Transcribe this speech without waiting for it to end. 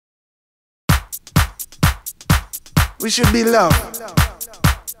We should be loved.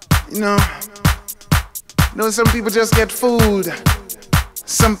 You know, some people just get fooled.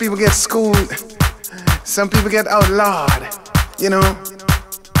 Some people get schooled. Some people get outlawed, you know.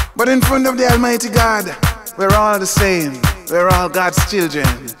 But in front of the Almighty God, we're all the same. We're all God's children.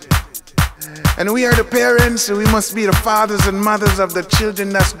 And we are the parents, so we must be the fathers and mothers of the children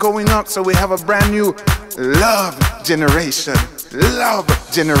that's going up, so we have a brand new love generation. Love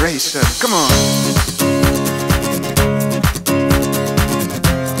generation. Come on.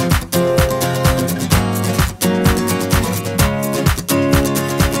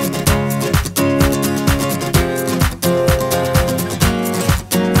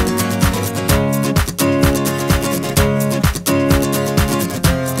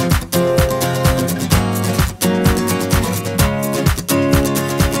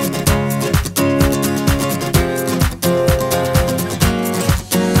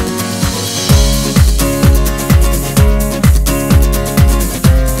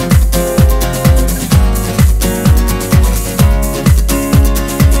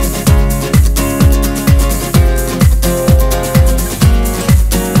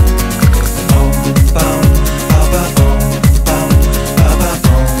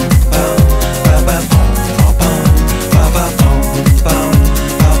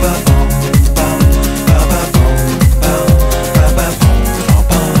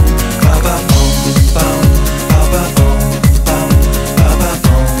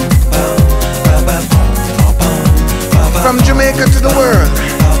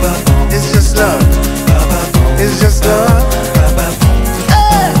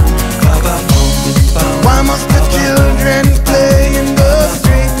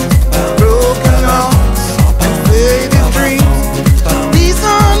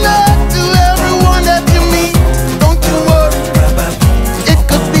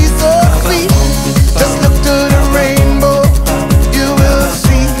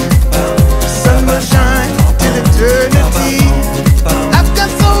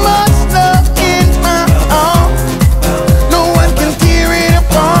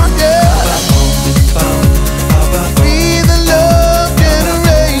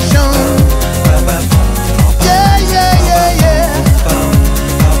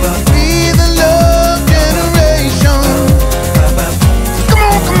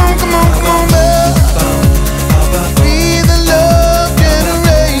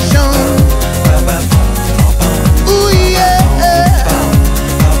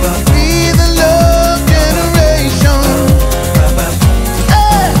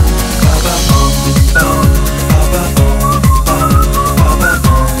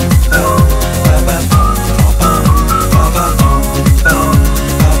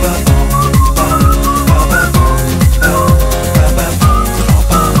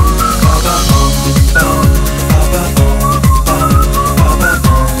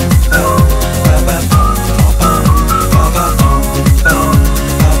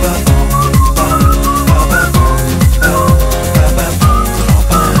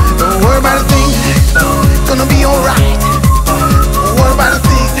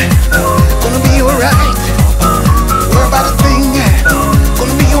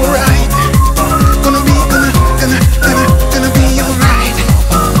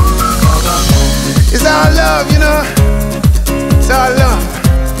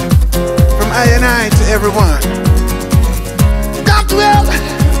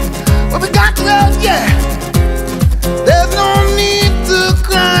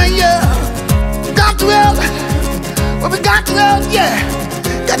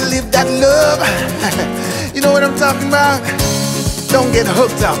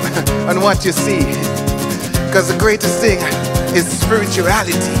 You see, because the greatest thing is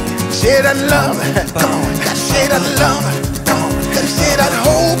spirituality. Share that love, come on. Gotta share that love, come on. Gotta share that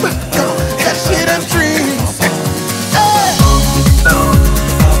hope, come on. Gotta share that dreams.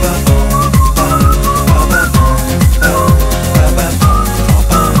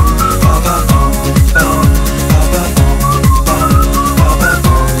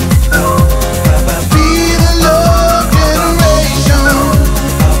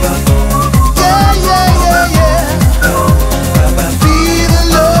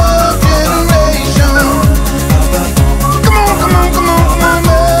 Come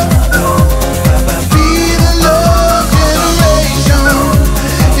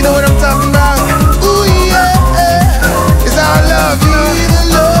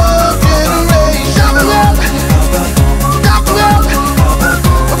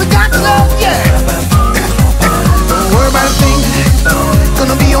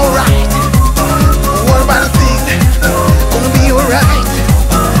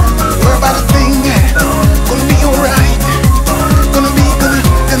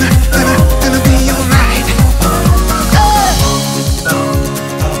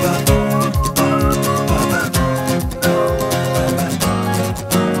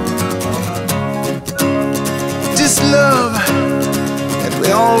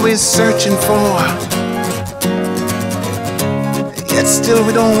always searching for, yet still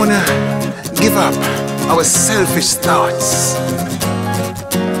we don't wanna give up our selfish thoughts.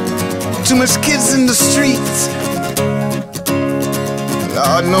 Too much kids in the streets,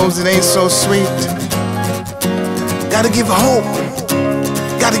 Lord knows it ain't so sweet. Gotta give hope,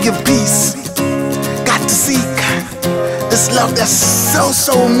 gotta give peace, got to seek this love that's so,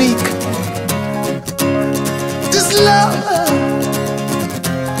 so meek. This love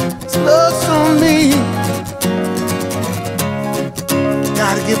so meek.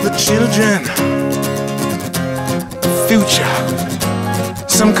 Gotta give the children a future,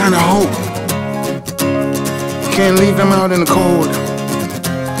 some kind of hope. Can't leave them out in the cold,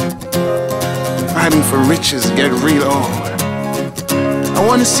 fighting for riches, get real old. I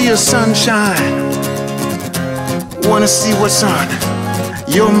wanna see your sunshine, wanna see what's on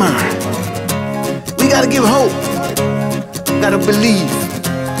your mind. We gotta give hope, gotta believe,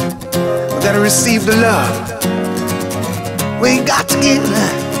 we gotta receive the love. We got to give,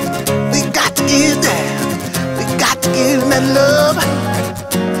 we got to give that, we got to give that love.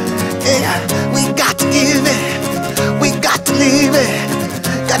 Yeah, we got to give it, we got to live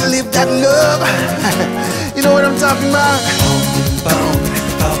it, gotta live that love. You know what I'm talking about?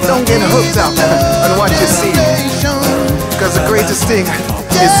 Don't get hooked up on what you see, cause the greatest thing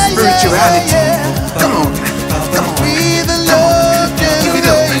is spirituality. Come on, come on, be the love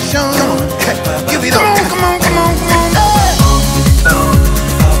generation. Come on, give it up. Come on, come on, come on.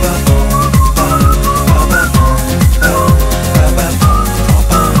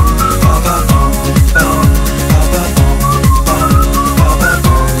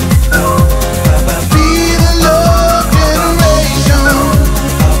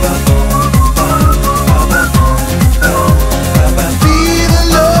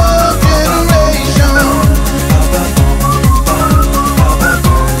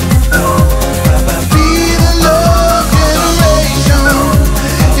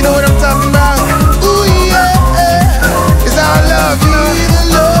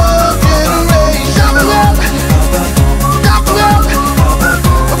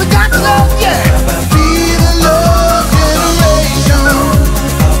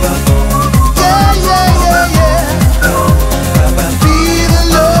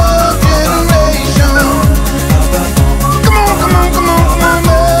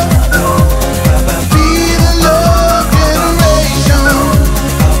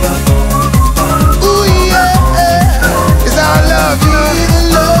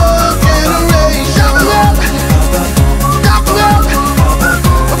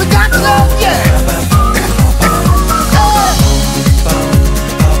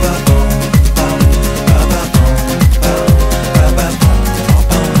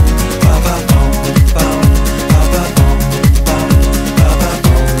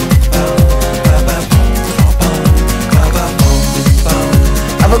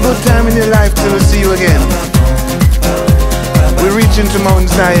 To Mount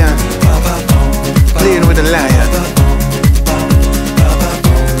Zion, playing with a lion.